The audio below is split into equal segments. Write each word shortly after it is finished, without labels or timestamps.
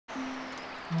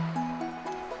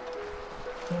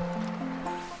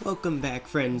Welcome back,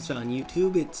 friends on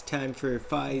YouTube. It's time for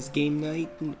Fi's Game Night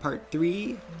in Part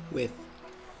 3 with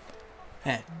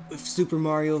Super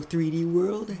Mario 3D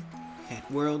World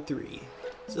at World 3.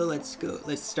 So let's go.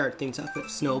 Let's start things off with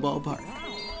Snowball Park.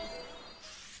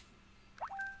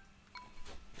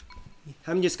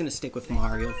 I'm just gonna stick with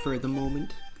Mario for the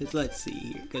moment, because let's see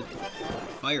here. Because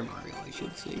Fire Mario, I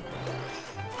should say.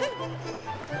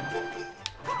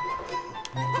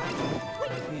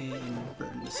 And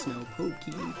burn the snow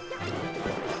pokey.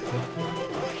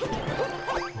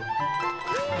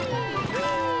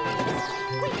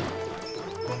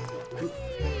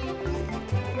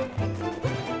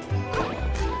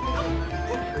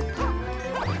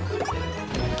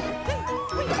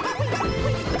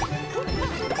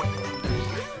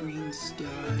 Green star.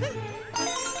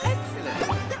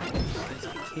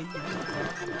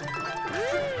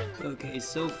 Okay,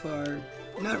 so far,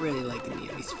 not really liking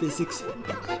the ice physics.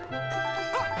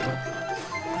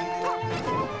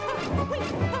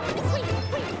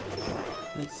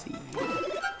 Let's see.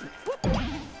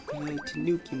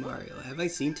 Tanuki Mario. Have I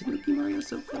seen Tanuki Mario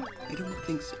so far? I don't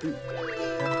think so. Ooh.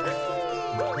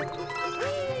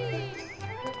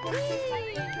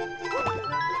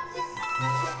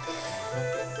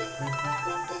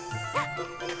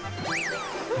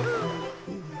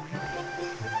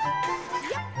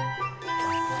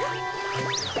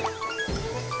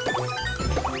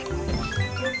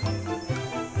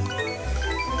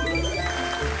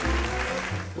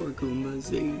 Poor Goombas,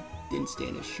 they didn't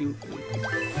stand a shoot. They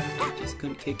just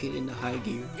couldn't kick it into high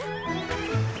gear.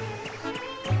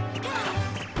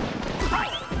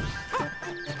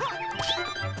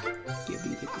 Give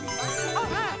me the green.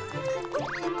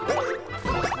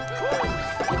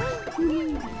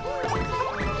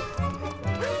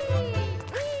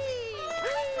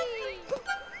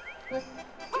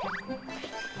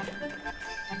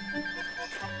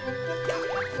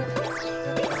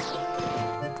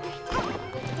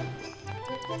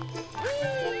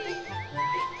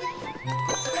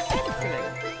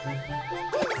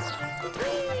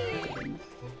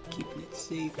 Keeping it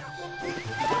safe.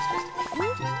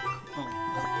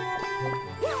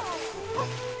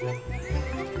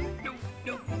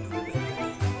 No.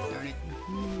 Darn it.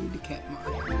 Need the Cat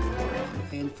Mario.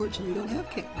 And fortunately we don't have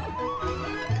Cat Mario.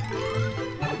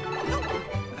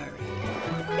 Alright.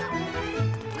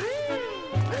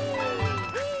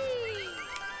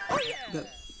 But,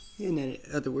 in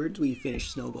other words, we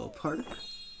finished Snowball Park.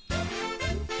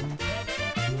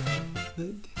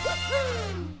 But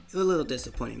it was a little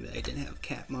disappointing that I didn't have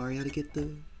Cat Mario to get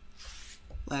the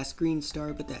last green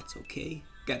star, but that's okay.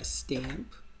 Got a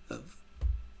stamp of,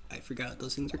 I forgot what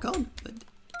those things are called, but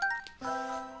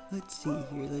let's see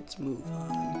here, let's move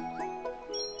on.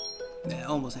 I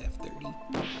almost have 30.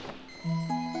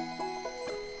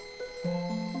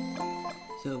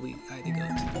 So we either go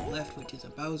to the left, which is a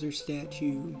Bowser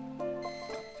statue,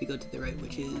 if we go to the right,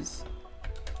 which is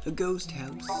a ghost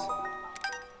house.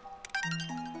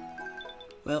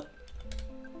 Well,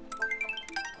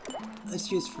 let's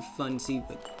just for fun see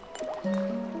what...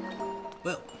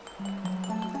 Well,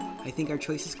 I think our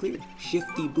choice is clear.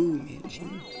 Shifty Boo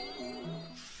Mansion.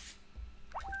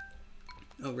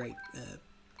 Oh right,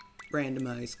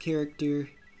 randomized character,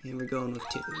 and we're going with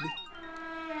Toad.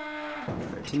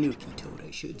 Or Tanuki Toad,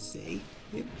 I should say.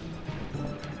 Yep.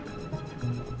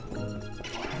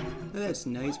 Oh, that's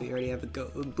nice, we already have a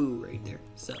Boo right there.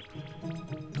 Sup.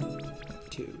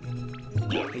 Toad.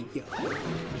 Hey, yo.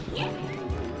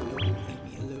 Leave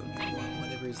me alone, I want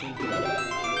whatever's in here.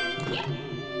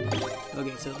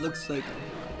 Okay, so it looks like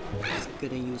it's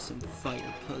gonna use some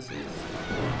fire puzzles.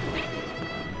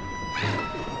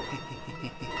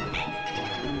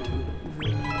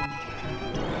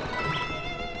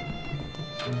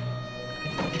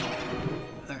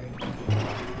 Alright.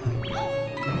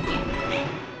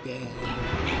 Yeah.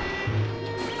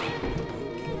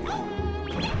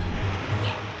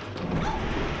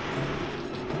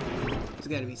 There's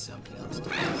gotta be something else to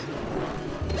this.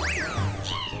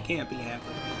 It can't be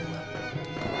halfway through the level.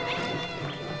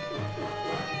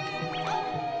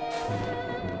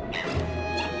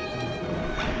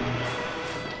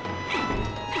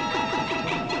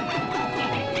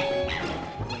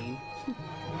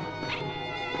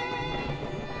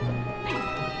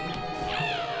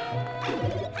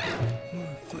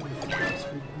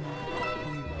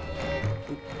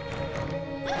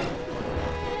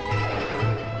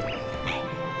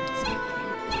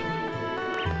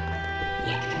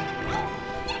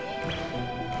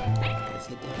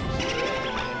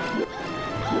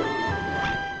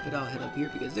 Up here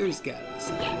because there's gotta be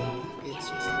something. It's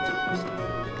just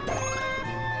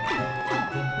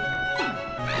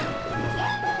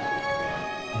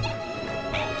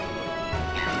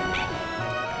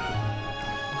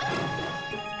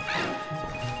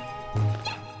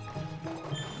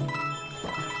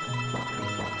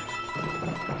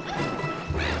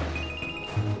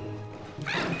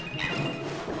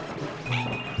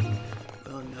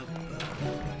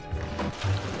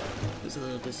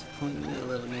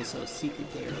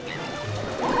secret there.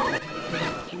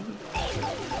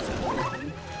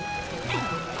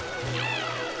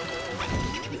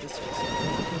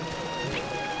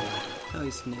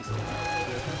 Nice, nice.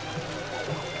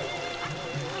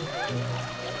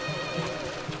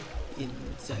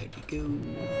 Inside we go.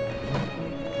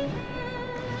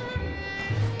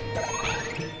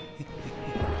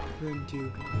 Run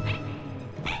to.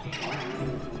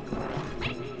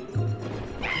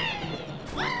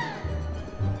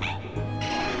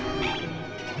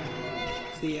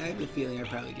 See, I have a feeling I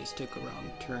probably just took a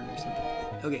wrong turn or something.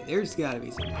 Okay, there's gotta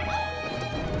be something.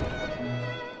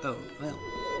 Oh, well.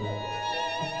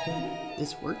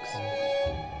 This works.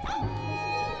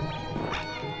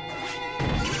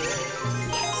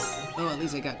 Oh, at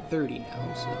least I got 30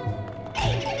 now, so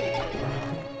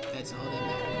that's all that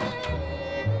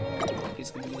matters. I'm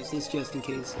just gonna use this just in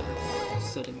case a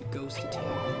sudden ghost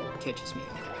attack catches me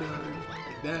off guard,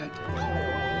 like that.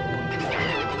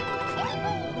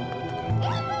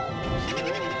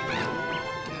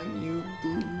 Damn you,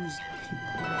 booze.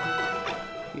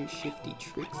 Your shifty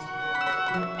tricks.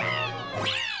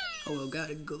 Oh, well, got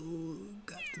the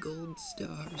gold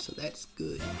star, so that's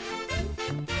good.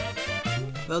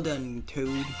 Well done,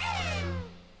 Toad.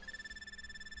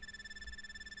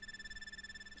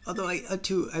 Although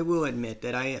I will admit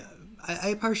that I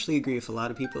partially agree with a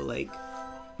lot of people. Like,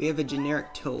 we have a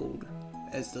generic Toad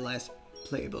as the last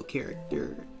playable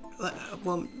character.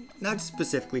 Well, not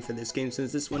specifically for this game,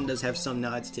 since this one does have some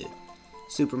nods to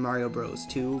Super Mario Bros.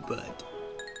 2, but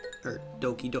or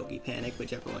Doki Doki Panic,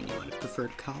 whichever one you want to prefer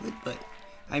to call it. But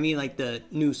I mean, like the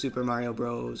new Super Mario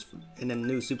Bros. And then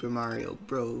new Super Mario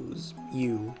Bros.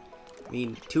 U. I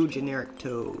mean, two generic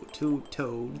two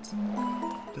Toads,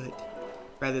 but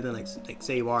rather than like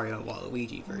say Wario and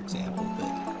Waluigi, for example.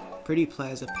 But pretty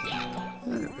Plaza Pack.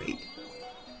 All right.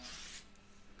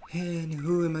 And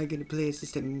who am I gonna play as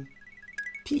this time?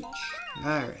 Peach.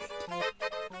 Alright.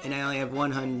 And I only have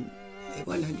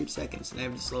 100 seconds, and I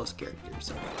have the slowest character,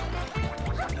 so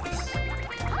nice.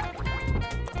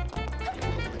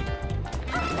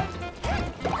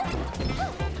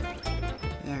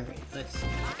 Alright, let's see.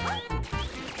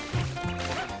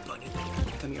 Bunny,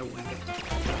 come here, wabbit.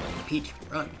 Peach,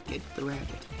 run, get the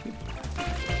rabbit.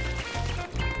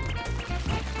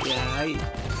 Yeah, I'm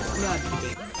not a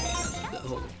big fan of the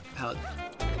whole, how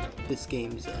this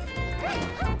game's,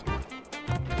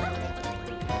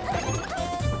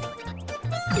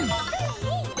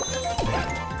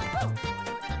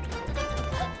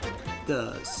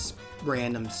 the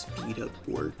random speed up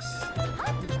works.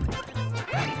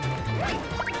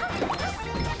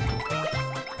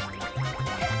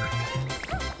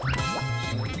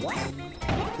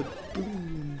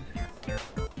 Kaboom.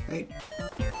 Right?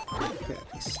 Grab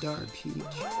the star,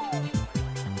 Peach.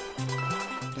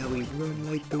 Now we run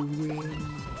like the wind.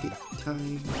 Get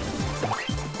time.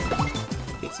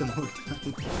 Get some more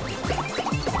time.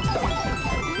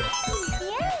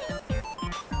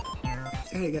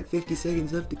 Alright, I got 50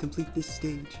 seconds left to complete this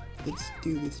stage. Let's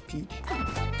do this, Peach.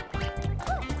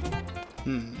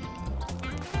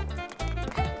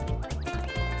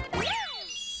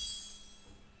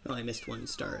 Well, I missed one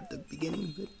star at the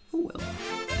beginning, but oh well.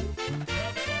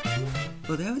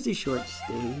 Well, that was a short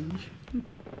stage.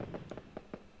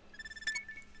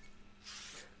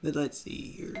 But let's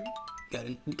see here.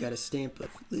 Got a stamp of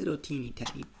little teeny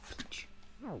tiny Peach.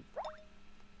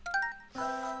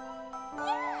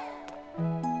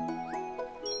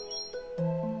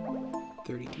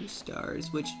 32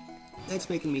 stars, which that's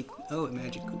making me a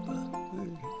Magic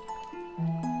Koopa.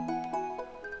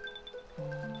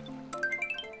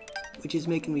 Which is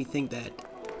making me think that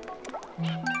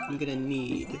I'm gonna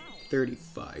need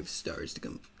 35 stars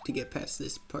to get past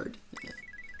this part.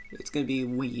 It's gonna be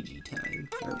Ouija time,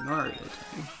 or Mario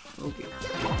time. Okay.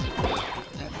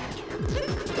 That magic.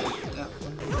 That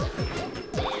one.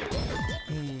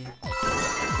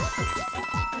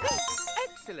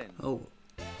 Excellent. Oh,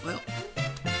 well.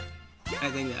 I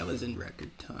think that was in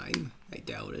record time. I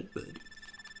doubt it, but...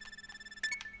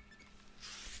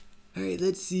 Alright,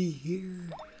 let's see here.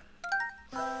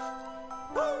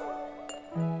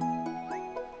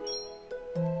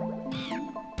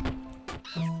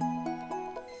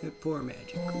 That poor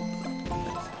Magic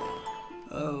Koopa.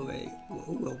 Oh, wait.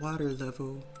 Whoa, a water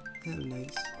level. How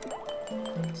nice.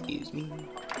 Excuse me.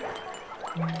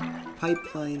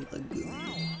 Pipeline Lagoon.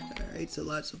 Alright, so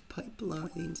lots of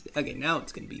pipelines. Okay, now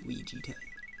it's gonna be Ouija time.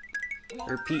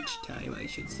 Or Peach time, I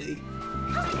should say.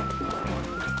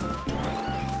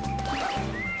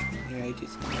 Alright,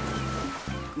 just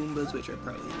Goombas, which are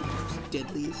probably the most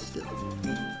deadliest of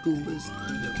Goombas,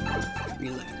 the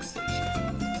relaxation.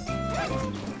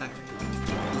 Alright.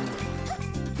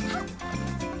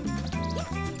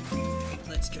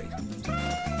 right.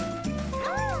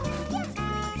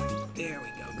 There we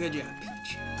go. Good job,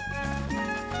 Peach.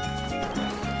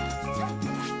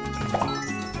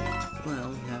 Well,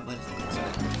 now what is this?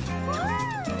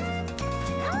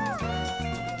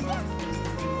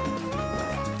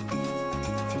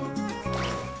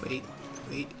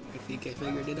 Wait. I think I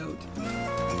figured it out.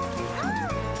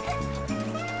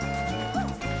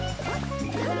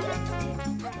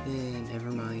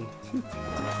 Never mind.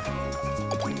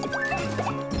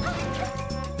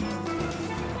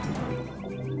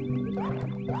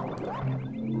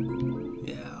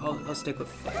 Yeah, I'll stick with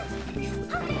fire.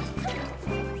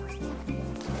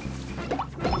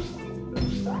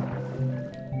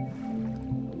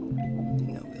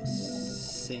 Now we'll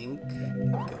sink.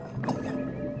 Go into the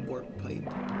warp pipe.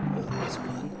 Oh, that's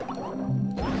fun.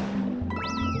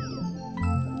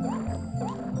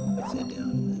 Let's head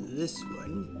down this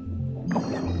one.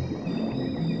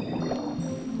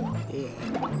 Yeah.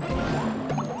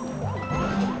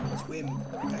 Swim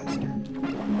faster.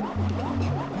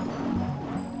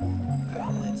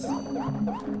 Alright, let's...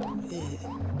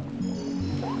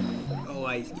 Oh, I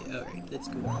see. Alright, let's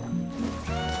go.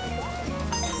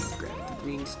 Let's grab the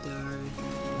green star.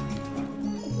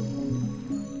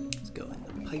 Let's go in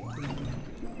the pipeline.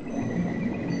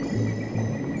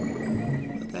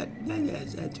 Well,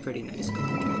 that's pretty nice.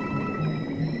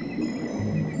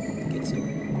 Get some...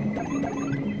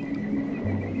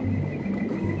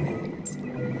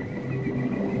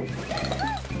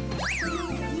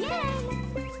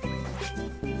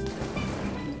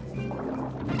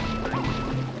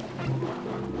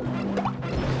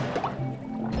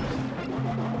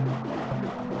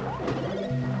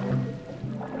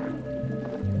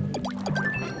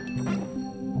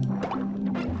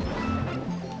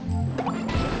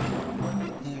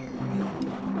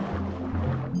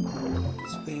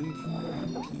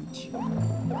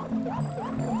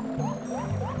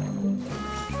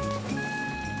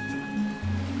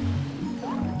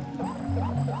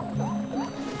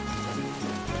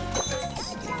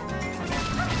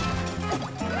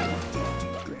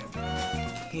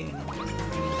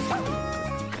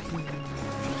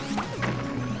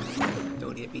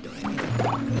 Don't hit me, don't hit me.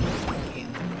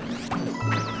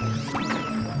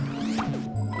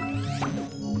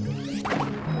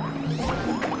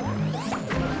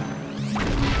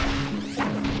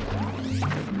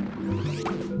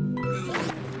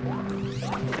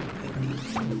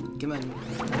 Come on.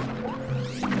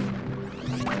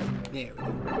 There we go.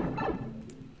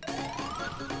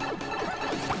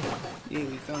 Yeah,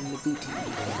 we found the booty.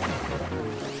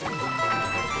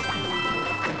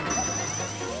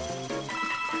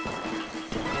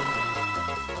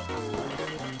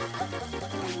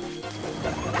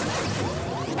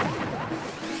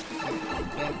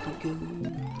 Back we go.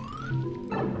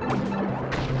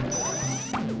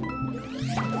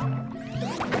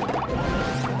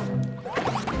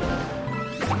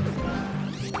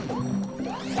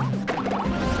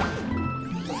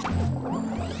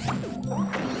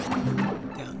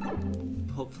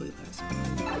 Hopefully that's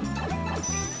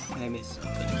I missed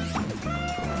something.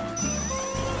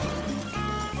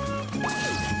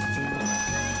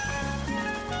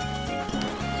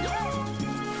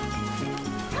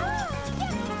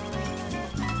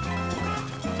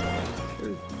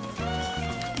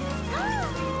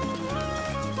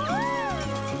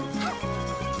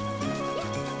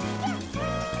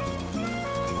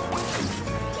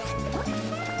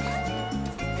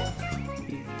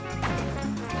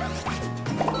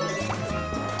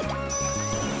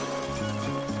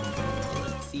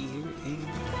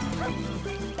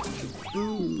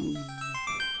 Ooh.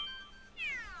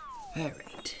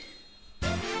 Alright.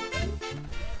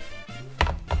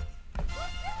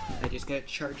 I just got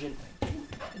charging.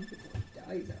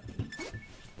 Dies on me.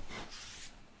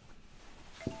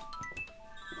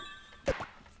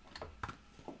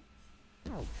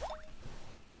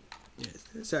 Yes,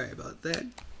 sorry about that.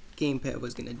 Gamepad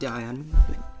was gonna die on me,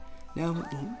 but now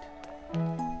it won't.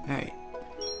 Alright.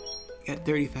 Got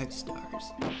 35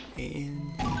 stars.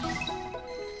 And...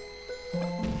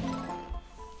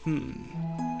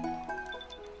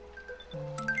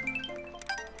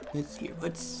 let's see,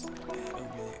 what's that over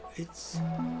there? It's...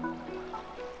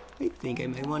 I think I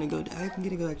might want to go... I'm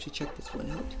gonna go actually check this one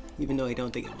out. Even though I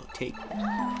don't think it will take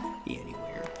me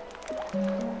anywhere.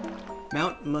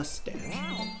 Mount Mustache.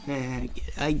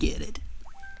 I get it.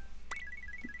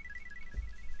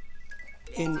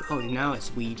 And, oh, now it's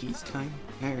Ouija's time.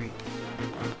 Alright.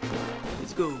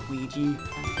 Let's go, Ouija.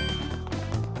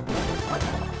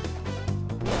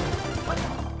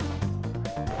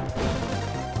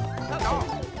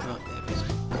 Oh,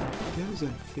 that was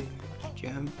unfair.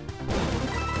 Jump.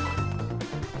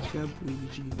 job,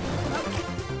 Luigi.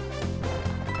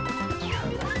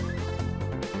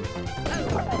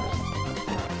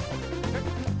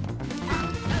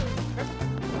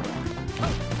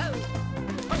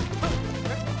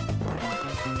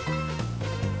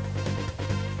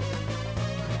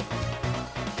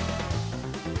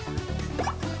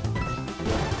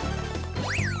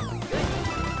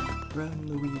 Run,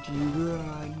 Luigi,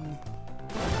 run!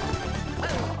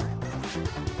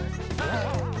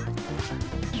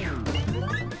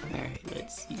 Alright,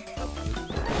 let's see.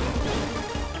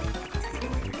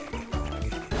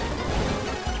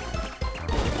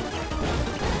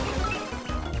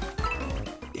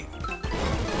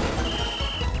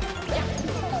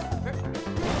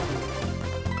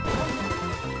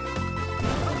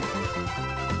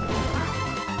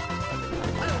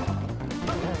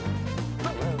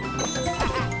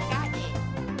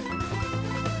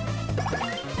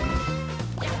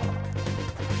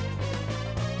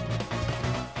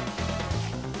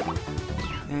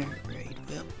 Alright,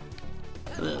 well,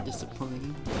 a little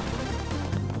disappointing.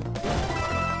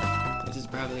 This is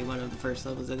probably one of the first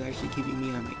levels that's actually keeping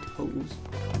me on my toes.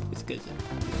 It's because of the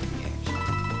action.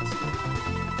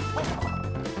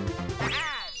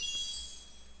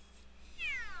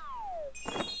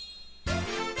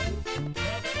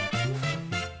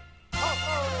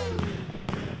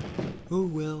 Oh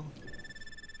well.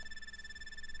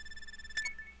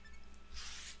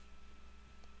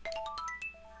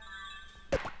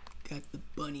 Got the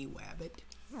bunny wabbit.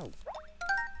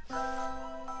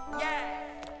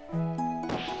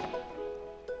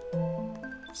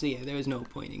 So yeah, there was no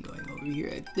point in going over here.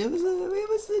 It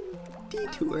was a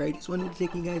detour. I just wanted to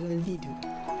take you guys on a detour.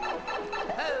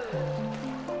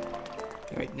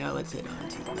 Alright, now let's head on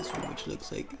to this one, which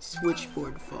looks like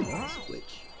Switchboard Falls,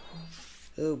 which...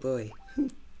 oh boy.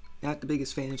 Not the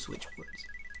biggest fan of switchboards.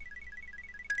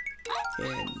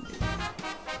 And...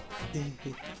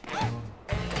 Alright,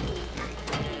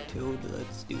 Toad,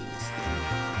 let's do this thing.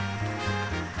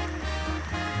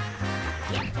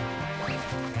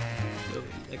 Oh,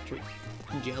 electric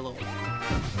jello.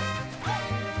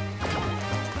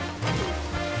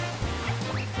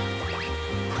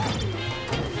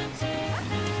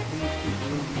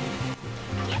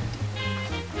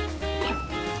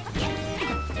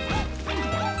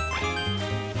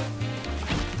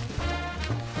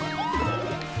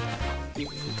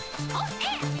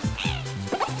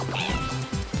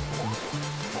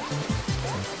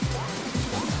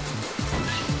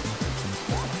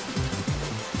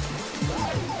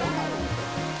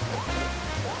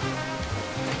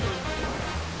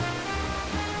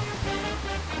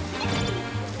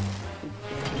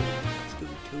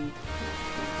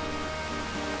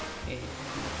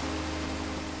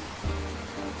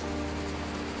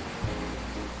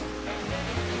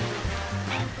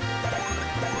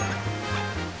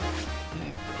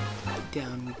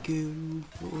 Down we go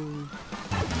for...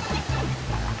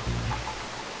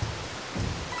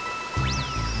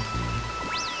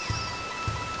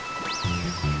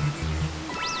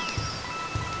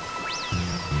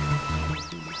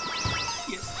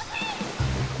 yes!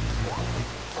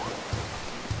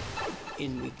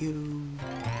 In we go.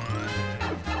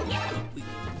 Up we go.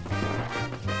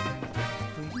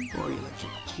 More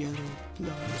electric jello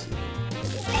blobs.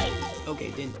 Okay,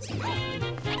 didn't see that.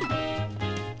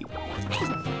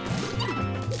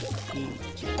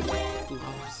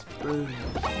 Blobs burn.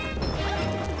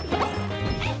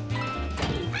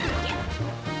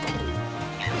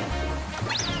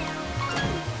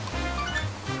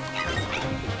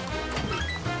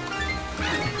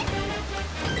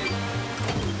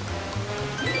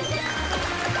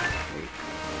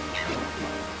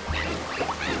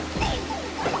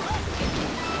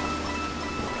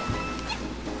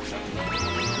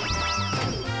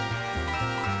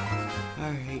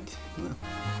 Alright, well.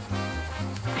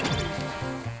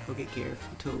 Okay,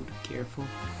 careful, Toad, careful.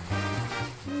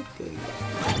 Okay,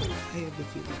 I have the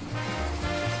feeling.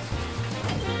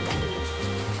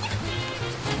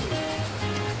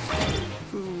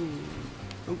 Ooh.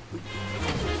 Oh,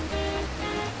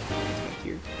 back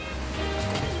here.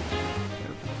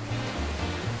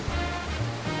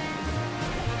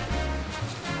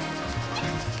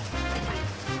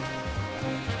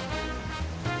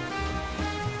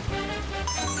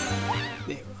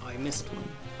 There, oh, I missed one.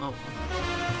 Oh.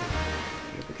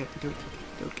 Careful, Toad,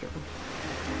 careful.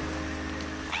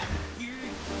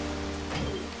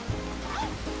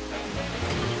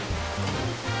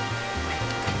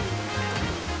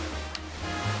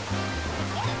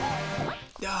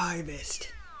 Ah, I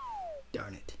missed.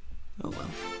 Darn it. Oh well.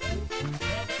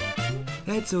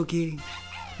 That's okay.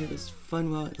 It was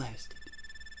fun while it lasted.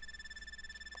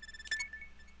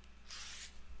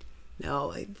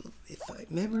 Now, if my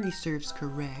memory serves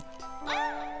correct...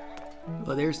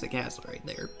 Well, there's the castle right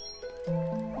there.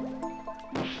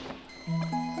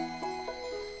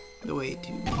 The way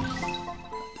to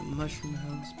the mushroom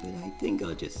house, but I think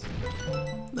I'll just...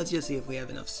 Let's just see if we have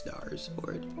enough stars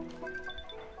for it.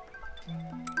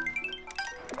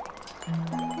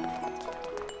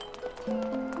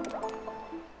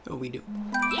 Oh, we do.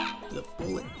 The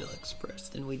Bulletville Express.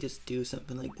 Didn't we just do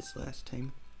something like this last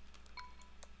time?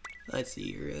 Let's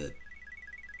see here.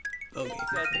 Okay.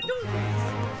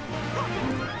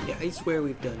 Yeah, I swear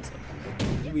we've done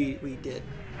something. We did.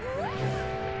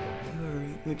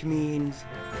 Alright, which means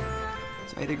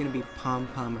it's either gonna be Pom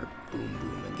Pom or Boom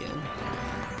Boom again.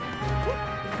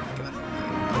 Come on.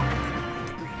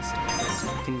 The green star is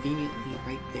conveniently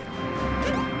right there.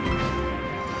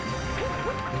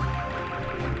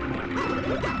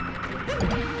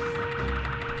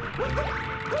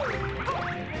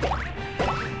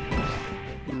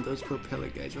 And those propeller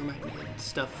guys remind me of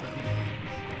stuff from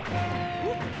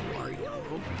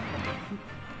Mario.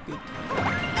 Good.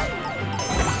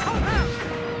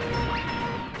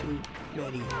 Too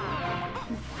many.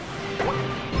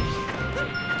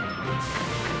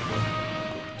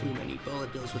 Too many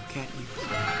bullet bills with cat ears.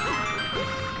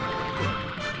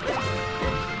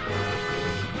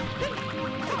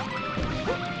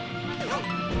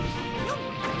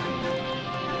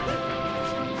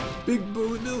 Big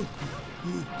bullet bill.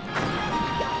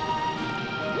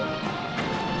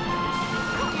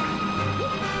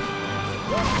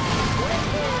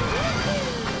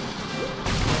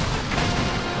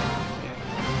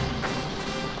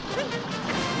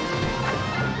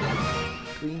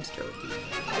 Green star would be,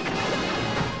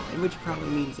 and which probably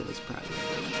means it was probably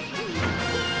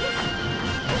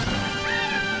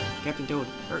Captain Toad.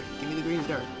 Hurry, give me the green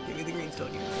star. Give me the green star.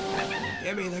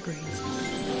 Give me the green star.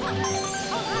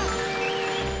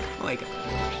 Oh my god.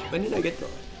 When did I get the...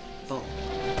 Oh.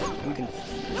 I'm confused.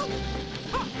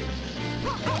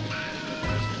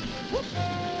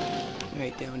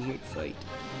 Right down here to fight.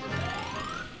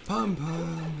 Pom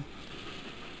Pom.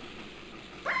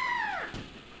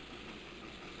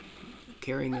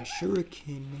 Carrying a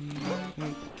shuriken.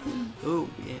 Right. Oh,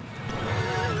 yeah.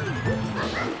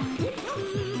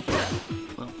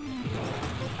 Well.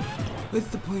 What's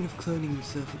the point of cloning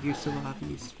yourself if you're so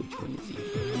obvious which one is you?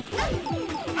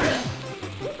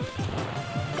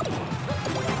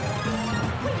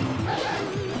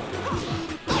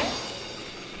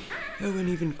 I went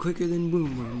even quicker than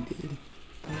Boom Boom did.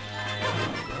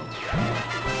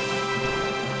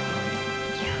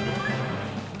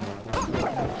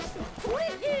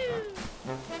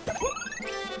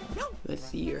 Let's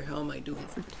see here, how am I doing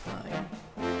for time?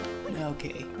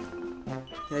 Okay.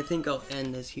 I think I'll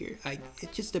end this here.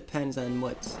 It just depends on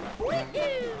what's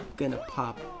gonna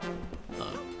pop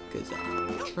up, because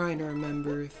I'm trying to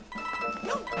remember if...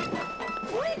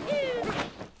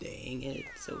 Dang it,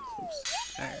 so close.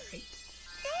 Alright.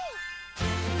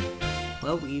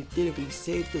 Well, we did it. We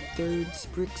saved the third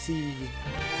Sprixie.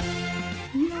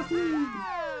 Yahoo!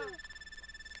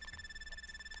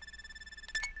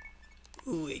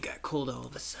 Ooh, it got cold all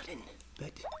of a sudden.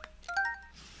 But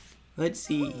let's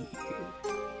see here.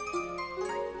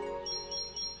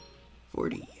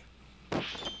 40.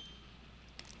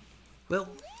 Well,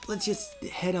 let's just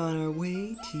head on our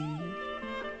way to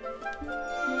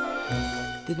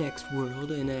the next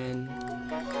world, and then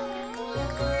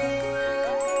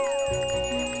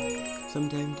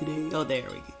sometime today. Oh, there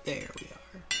we are.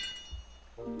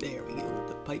 There we go.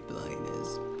 The pipeline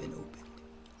has been opened,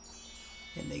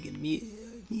 and they can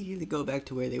immediately go back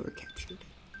to where they were captured.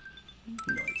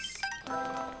 Nice.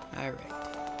 All right.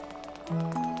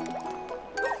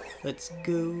 Let's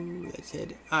go. Let's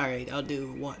head. All right, I'll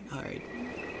do one. All right.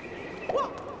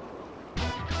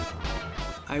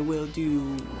 I will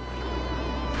do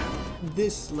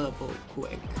this level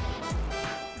quick,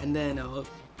 and then I'll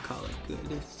call it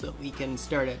good, so we can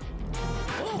start it.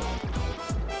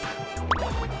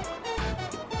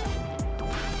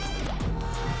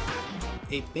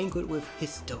 A banquet with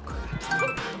Histocrat.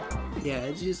 Yeah,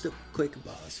 it's just a quick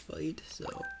boss fight, so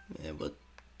yeah, but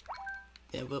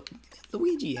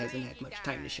Luigi hasn't had much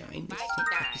time to shine this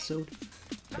episode,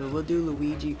 so we'll do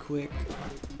Luigi quick.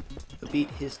 We'll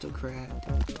beat Histocrat.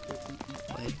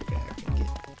 Head back and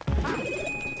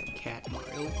get Cat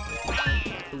Mario,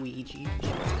 Luigi.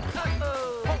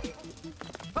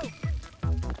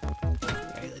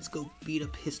 Alright, let's go beat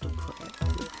up Histocrat.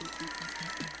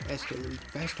 Faster, Luigi,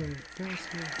 faster,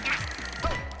 faster.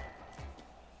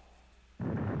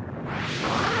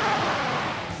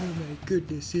 Oh my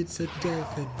goodness, it's a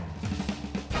dolphin.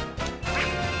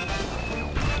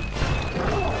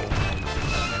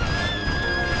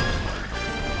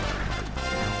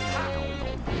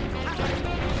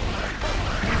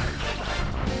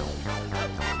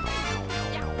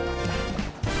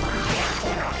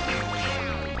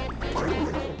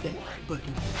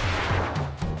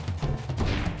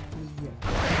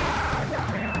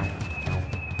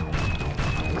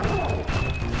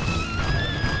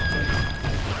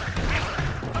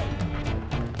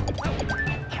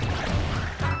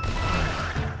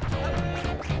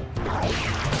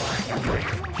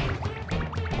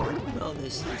 Well,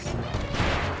 this is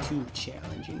too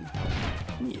challenging.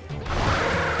 Yeah.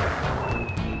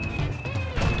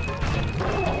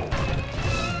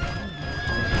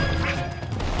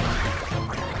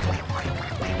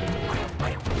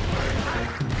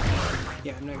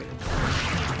 Yeah, I'm not gonna.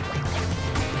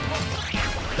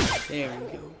 There we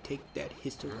go. Take that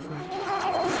histocrat.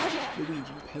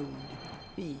 Luigi Pound.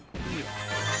 Me.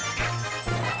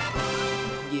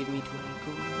 Give me 20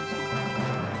 coins.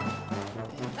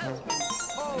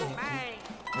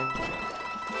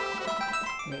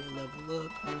 Right, level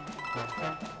up.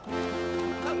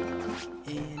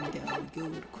 And down we go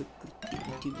to quickly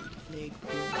get to the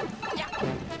flagpole.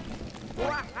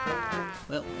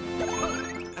 Well,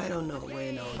 I don't know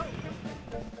when I'll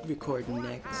record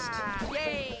next.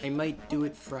 I might do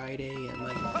it Friday, I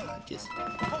might not, just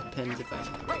depends if I'm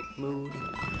in the right mood.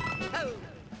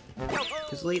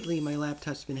 Because lately my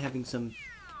laptop's been having some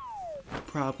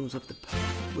problems with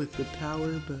the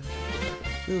power, but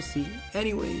we'll see.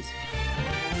 Anyways,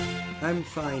 I'm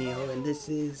Finio, and this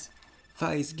is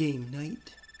Fi's Game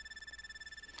Night.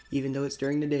 Even though it's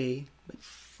during the day, but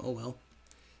oh well.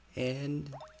 And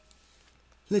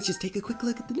let's just take a quick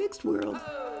look at the next world,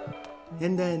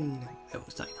 and then I will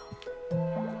sign off.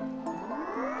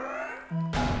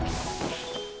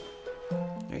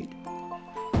 Right.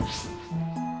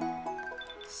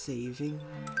 Saving.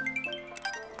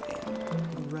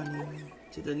 And running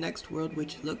to the next world,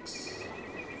 which looks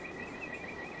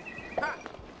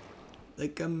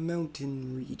like a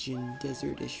mountain region,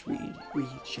 desertish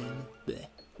region. Bleh.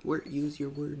 Use your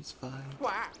words, fine.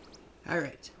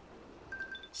 Alright.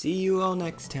 See you all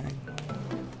next time.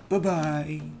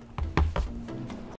 Bye-bye.